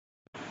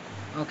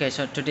Okay,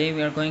 so today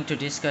we are going to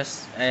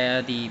discuss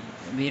the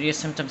various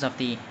symptoms of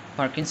the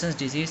Parkinson's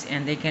disease,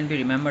 and they can be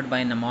remembered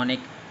by mnemonic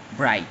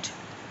BRIGHT.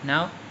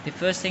 Now, the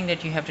first thing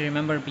that you have to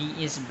remember B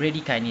is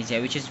bradykinesia,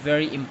 which is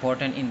very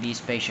important in these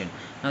patients.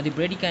 Now, the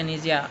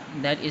bradykinesia,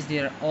 that is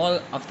their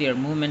all of their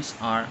movements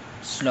are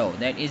slow.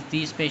 That is,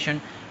 these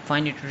patients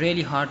find it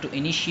really hard to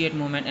initiate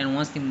movement, and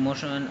once the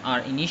motion are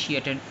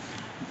initiated,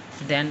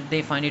 then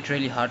they find it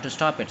really hard to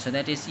stop it. So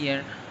that is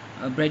here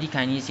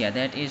bradykinesia,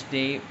 that is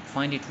they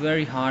find it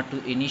very hard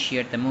to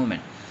initiate the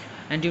movement,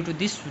 and due to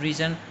this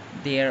reason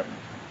their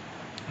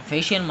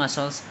facial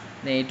muscles,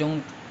 they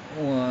don't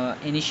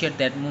initiate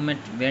that movement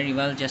very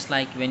well, just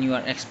like when you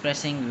are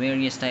expressing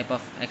various type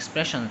of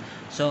expression.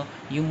 So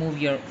you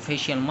move your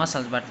facial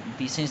muscles, but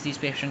since these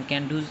patients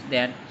can do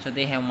that, so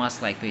they have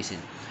mask like faces.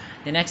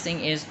 The next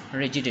thing is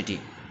rigidity.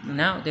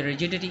 Now the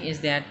rigidity is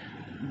that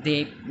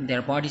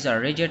their bodies are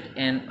rigid.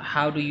 And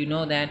how do you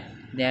know that?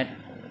 That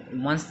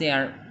once they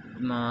are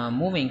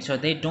moving, so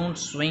they don't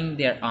swing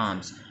their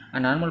arms. A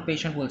normal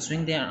patient will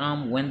swing their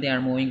arm when they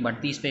are moving,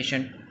 but these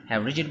patients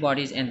have rigid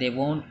bodies and they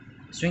won't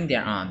swing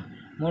their arm.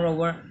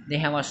 Moreover, they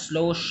have a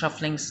slow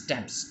shuffling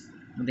steps.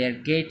 Their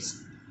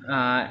gaits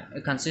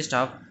consist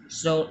of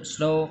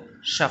slow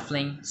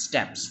shuffling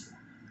steps.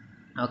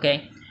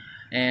 Okay,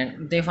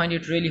 and they find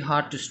it really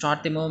hard to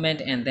start the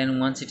movement, and then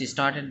once it is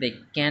started, they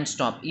can't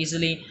stop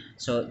easily.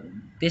 So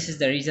this is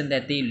the reason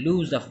that they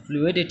lose the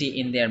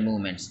fluidity in their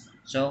movements.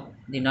 So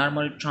the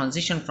normal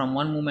transition from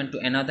one movement to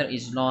another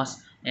is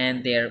lost,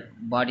 and their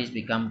bodies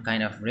become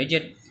kind of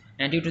rigid.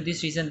 And due to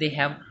this reason, they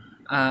have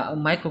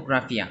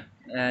micrographia.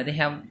 They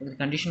have a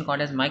condition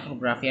called as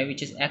micrographia,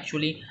 which is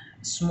actually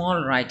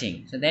small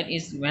writing. So that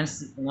is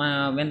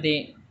when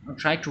they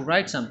try to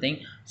write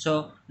something,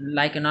 so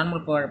like a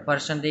normal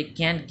person, they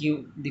can't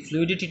give the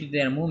fluidity to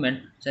their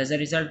movement, so as a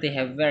result they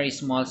have very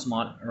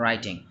small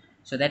writing.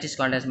 So that is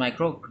called as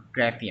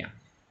micrographia.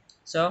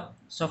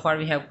 So far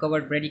we have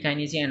covered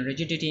bradykinesia and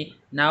rigidity.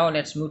 Now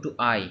let's move to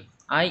I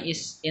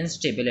is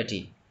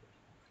instability.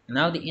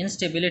 Now the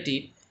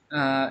instability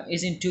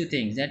is in two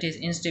things, that is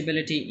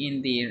instability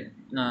in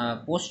their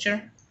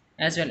posture,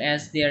 as well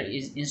as there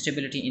is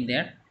instability in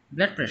their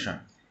blood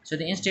pressure. So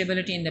the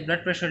instability in the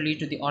blood pressure lead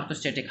to the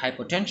orthostatic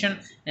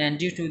hypotension, and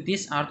due to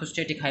this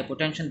orthostatic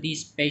hypotension,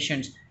 these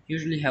patients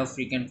usually have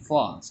frequent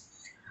falls.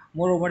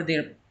 Moreover,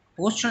 their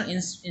postural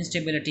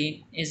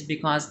instability is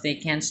because they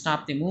can't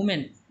stop the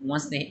movement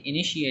once they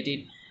initiate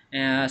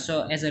it.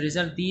 So as a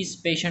result, these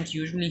patients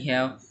usually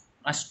have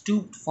a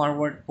stooped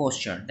forward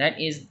posture. That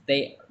is,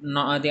 they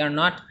are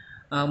not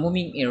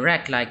moving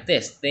erect like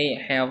this. They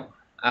have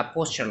a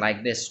posture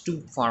like this,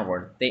 stooped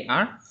forward. They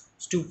are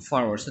stooped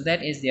forward. So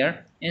that is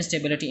their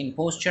instability in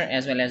posture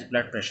as well as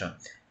blood pressure.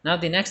 Now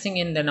the next thing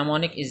in the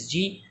mnemonic is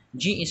G.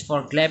 G is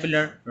for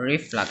glandular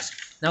reflux.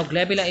 Now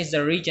glabella is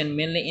the region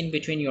mainly in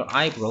between your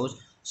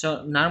eyebrows.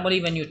 So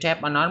normally when you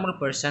tap a normal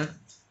person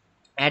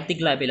at the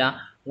glabella,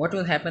 what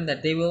will happen,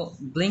 that they will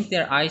blink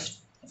their eyes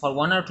for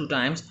 1 or 2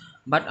 times,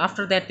 but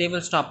after that they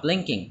will stop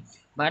blinking.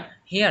 But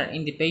here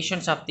in the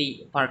patients of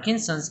the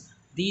Parkinson's,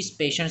 these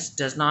patients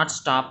does not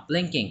stop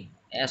blinking.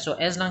 So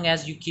as long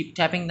as you keep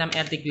tapping them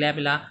at the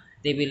glabella,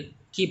 they will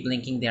keep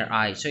blinking their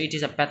eyes. So it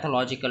is a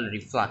pathological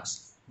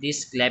reflux,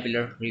 this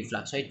glandular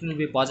reflux. So it will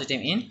be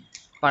positive in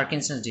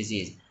Parkinson's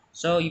disease.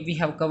 So we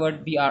have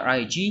covered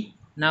BRIG.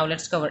 Now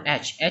let's cover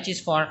H. H is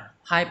for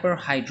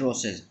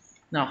hyperhidrosis.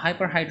 Now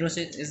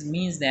hyperhidrosis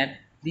means that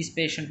this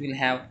patient will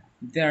have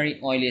very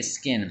oily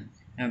skin,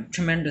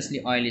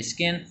 tremendously oily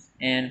skin,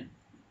 and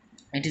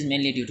it is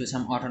mainly due to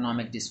some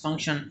autonomic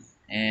dysfunction,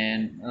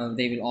 and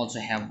they will also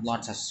have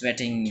lots of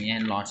sweating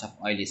and lots of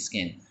oily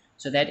skin.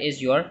 So that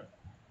is your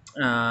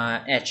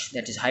H,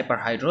 that is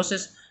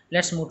hyperhidrosis.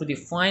 Let's move to the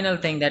final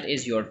thing, that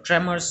is your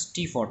tremors,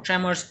 T for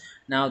tremors.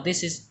 Now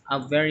this is a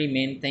very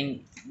main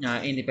thing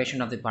in the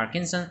patient of the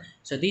Parkinson.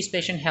 So these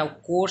patients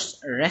have coarse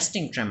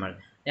resting tremor,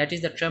 that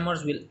is the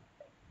tremors will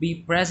be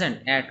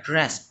present at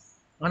rest,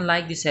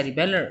 unlike the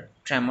cerebellar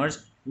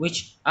tremors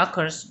which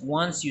occurs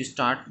once you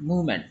start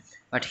movement.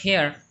 But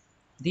here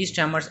these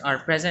tremors are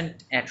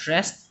present at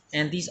rest,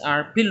 and these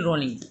are pill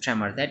rolling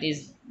tremor, that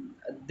is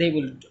they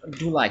will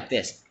do like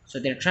this. So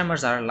their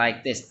tremors are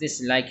like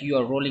this like you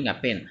are rolling a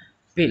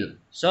pill.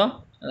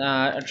 So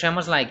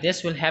tremors like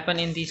this will happen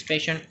in these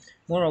patient.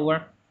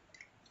 Moreover,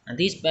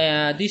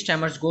 these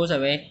tremors goes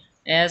away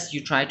as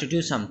you try to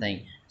do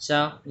something.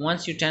 So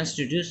once you try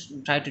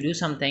to do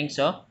something,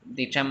 so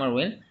the tremor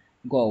will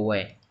go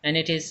away. And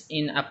it is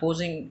in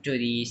opposing to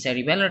the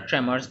cerebellar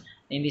tremors.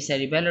 In the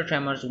cerebellar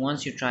tremors,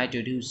 once you try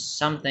to do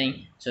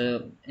something,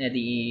 so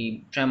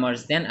the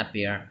tremors then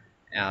appear,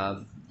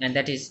 and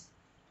that is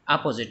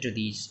opposite to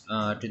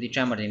the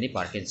tremor in the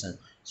Parkinson.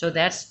 So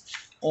that's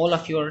all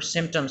of your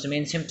symptoms,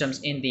 main symptoms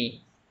in the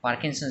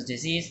Parkinson's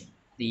disease: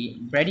 the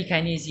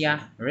bradykinesia,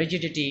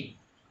 rigidity,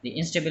 the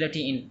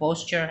instability in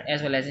posture,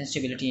 as well as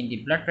instability in the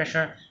blood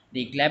pressure,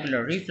 the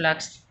glandular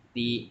reflux,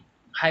 the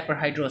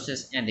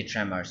hyperhidrosis, and the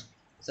tremors.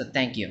 So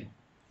thank you.